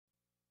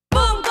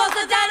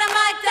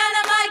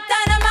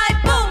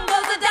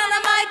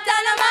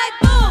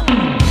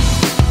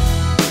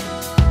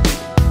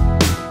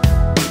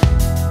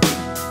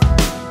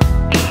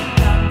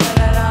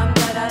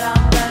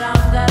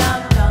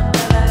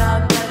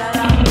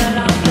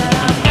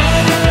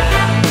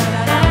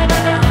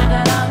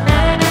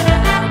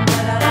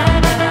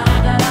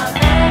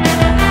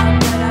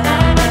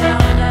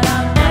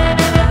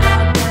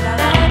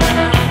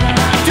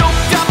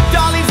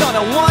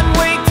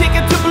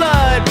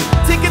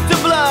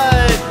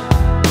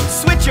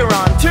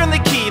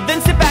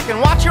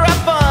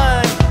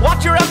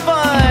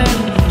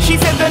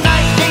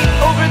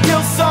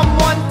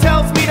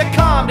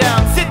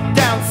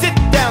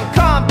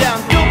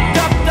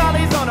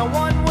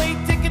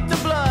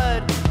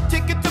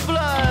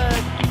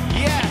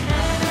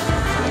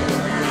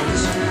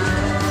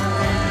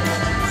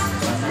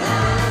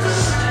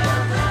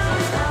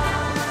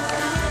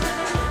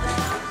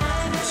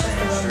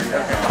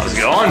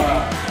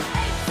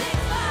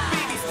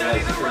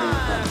Okay.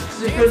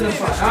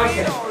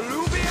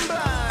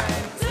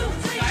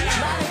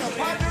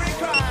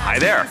 Hi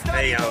there.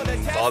 Hey,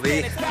 I'm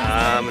Bobby.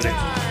 I'm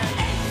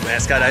gonna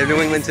skydive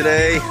New England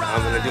today.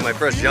 I'm gonna do my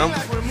first jump.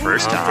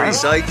 First time. I'm pretty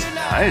psyched.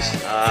 Nice.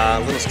 A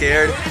little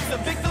scared.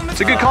 It's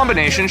a good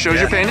combination. Shows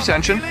you're paying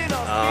attention.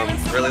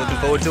 Really looking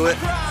forward to it.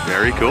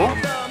 Very cool.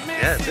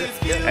 Yeah, that's it.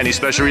 Yeah. Any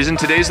special reason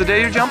today's the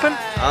day you're jumping?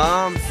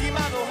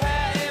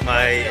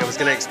 It was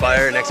gonna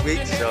expire next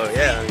week, so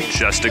yeah.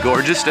 Just a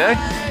gorgeous day.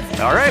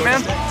 All right,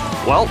 man.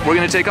 Well, we're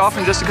gonna take off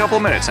in just a couple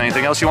of minutes.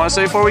 Anything else you want to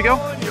say before we go?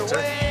 No,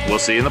 sir. We'll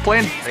see you in the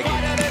plane. Thank you.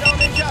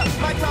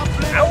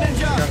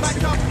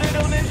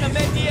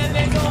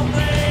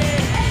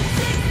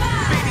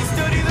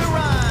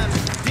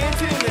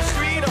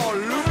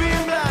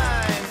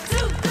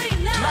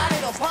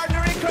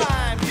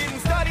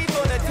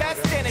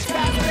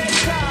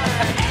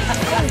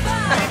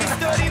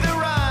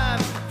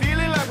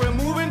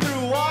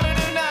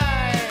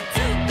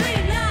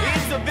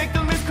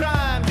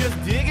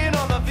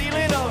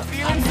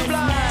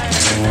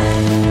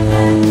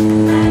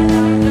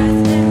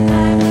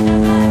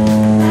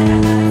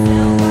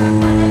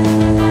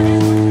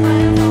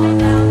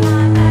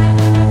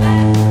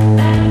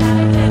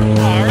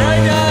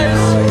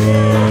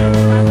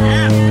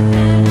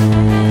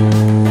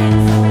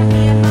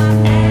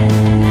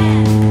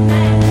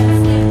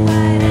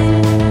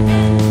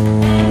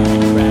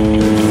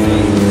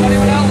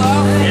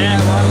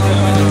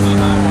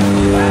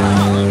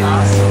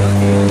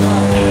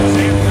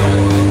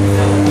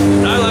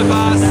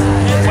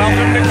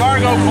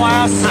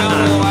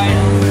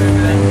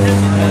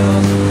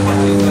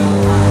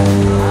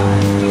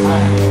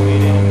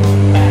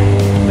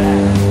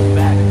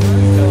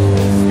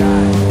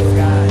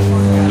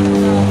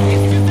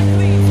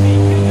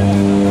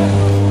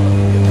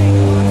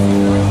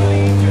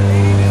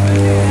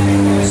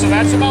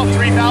 That's about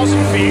 3,000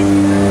 feet.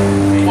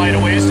 Quite a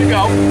ways to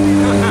go.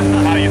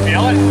 How do you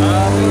feel it?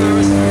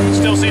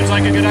 Still seems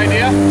like a good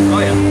idea? Oh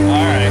yeah.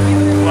 All right.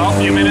 Well, a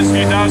few minutes,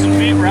 3,000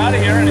 feet. We're out of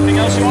here. Anything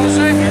else you want to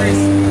say?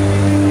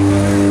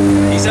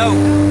 Peace out.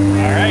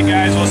 All right,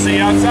 guys. We'll see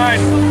you outside.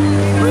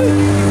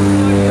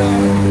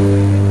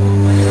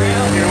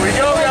 Here we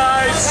go,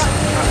 guys.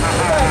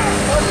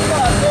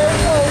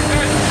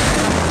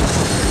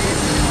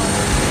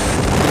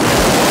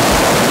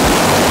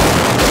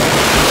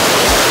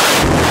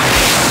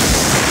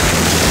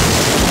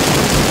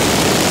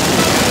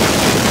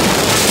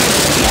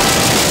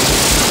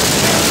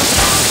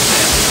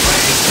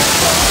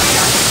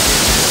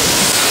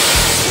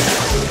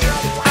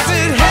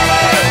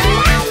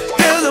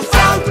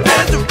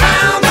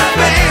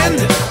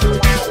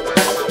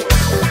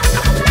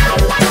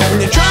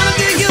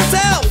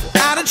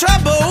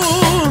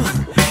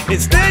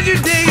 Instead you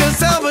dig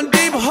yourself a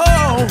deep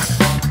hole,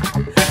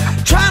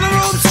 trying to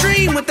roll the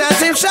stream with that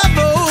same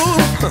shovel.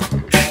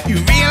 You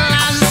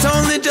realize it's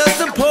only just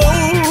a pole.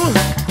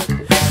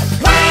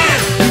 When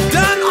you've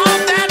done all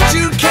that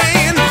you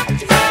can,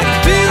 it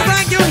feels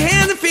like your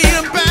hands and feet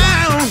are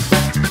bound.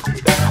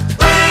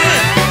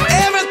 When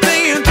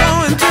everything you're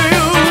going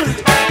through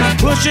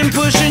is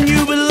pushing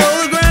you below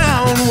the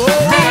ground.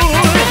 Whoa.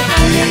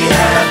 We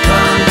have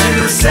come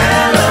to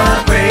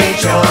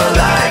celebrate your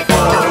life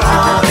for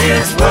all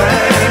it's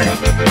worth.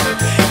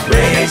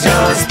 Raise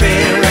your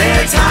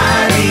spirits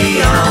high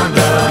beyond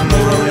the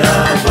moon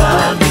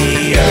above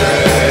the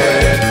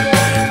earth.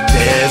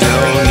 There's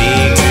no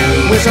need to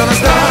wish on a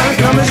star,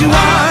 come as you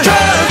are.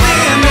 Trust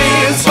in me,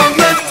 it's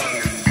something.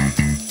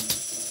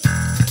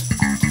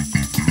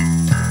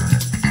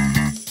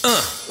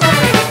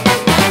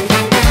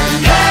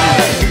 Hey,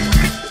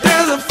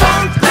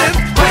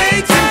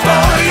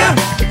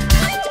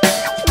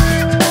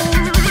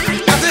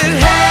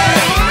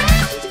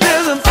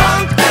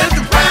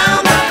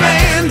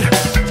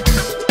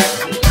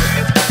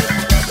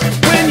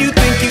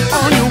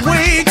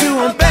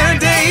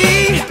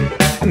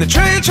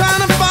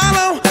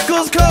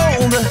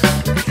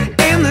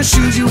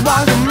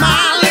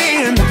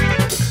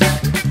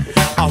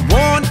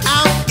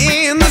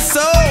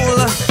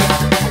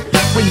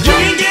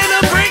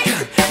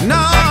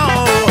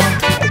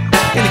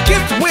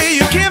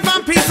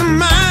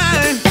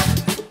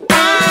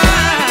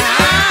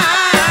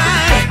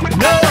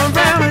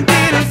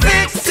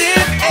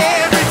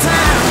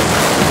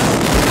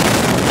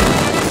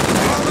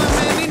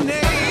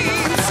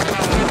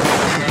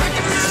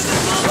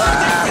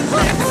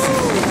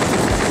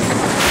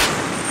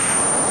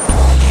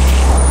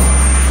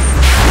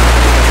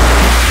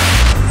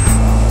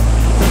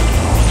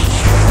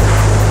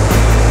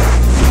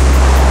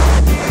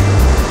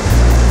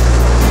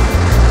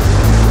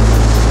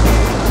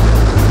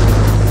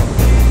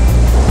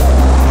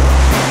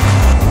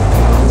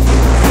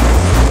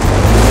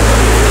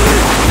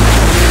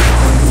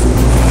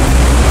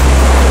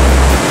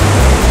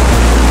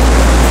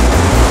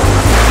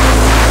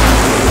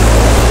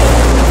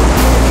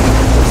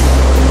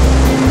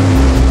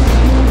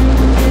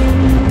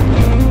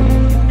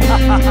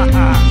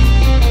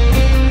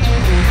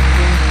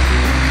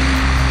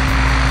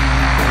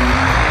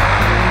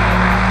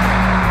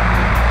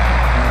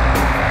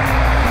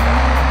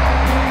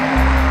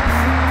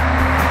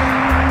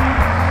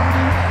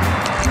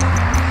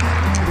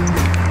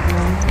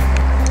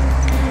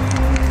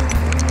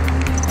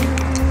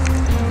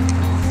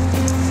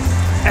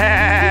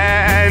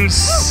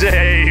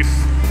 safe.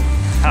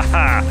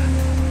 Haha.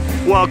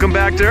 Welcome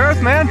back to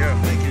Earth, man.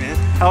 Thank you, man.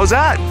 How was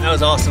that? That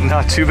was awesome.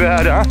 Not too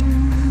bad, huh?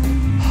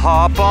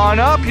 Hop on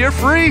up, you're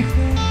free.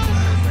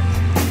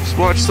 Just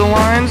watch the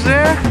lines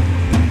there.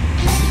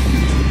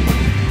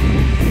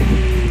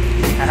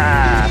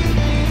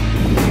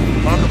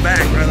 Welcome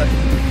back, brother.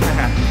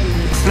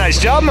 Nice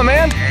job, my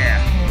man. Yeah.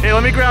 Hey,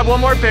 let me grab one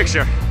more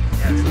picture.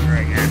 That's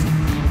very good.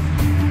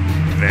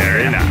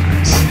 Very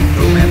nice.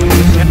 Cool,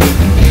 man.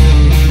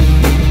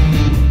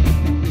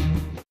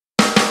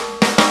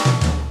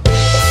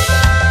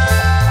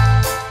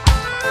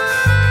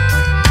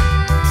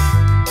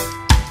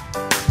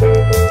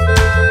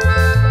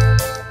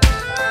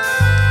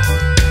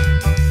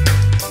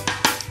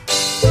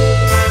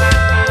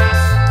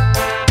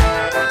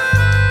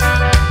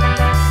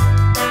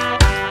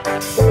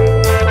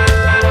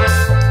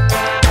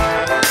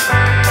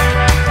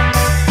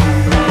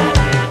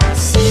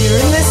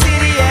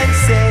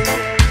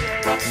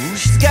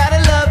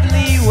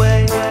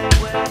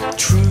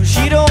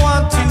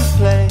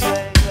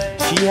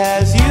 She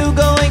has you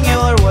going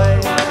your way.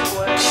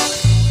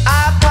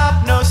 I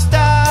pop no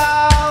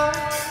style,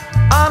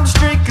 I'm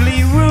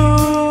strictly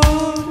rude.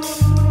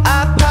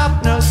 I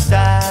pop no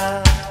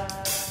style,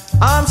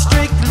 I'm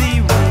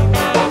strictly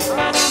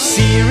rude.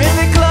 See her in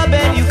the club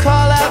and you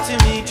call out to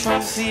me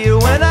true. See her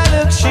when I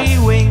look, she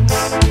winks.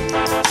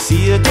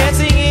 See her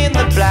dancing in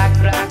the black,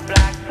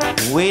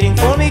 waiting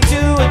for me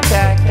to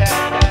attack.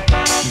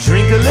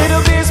 Drink a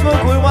little beer,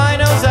 smoke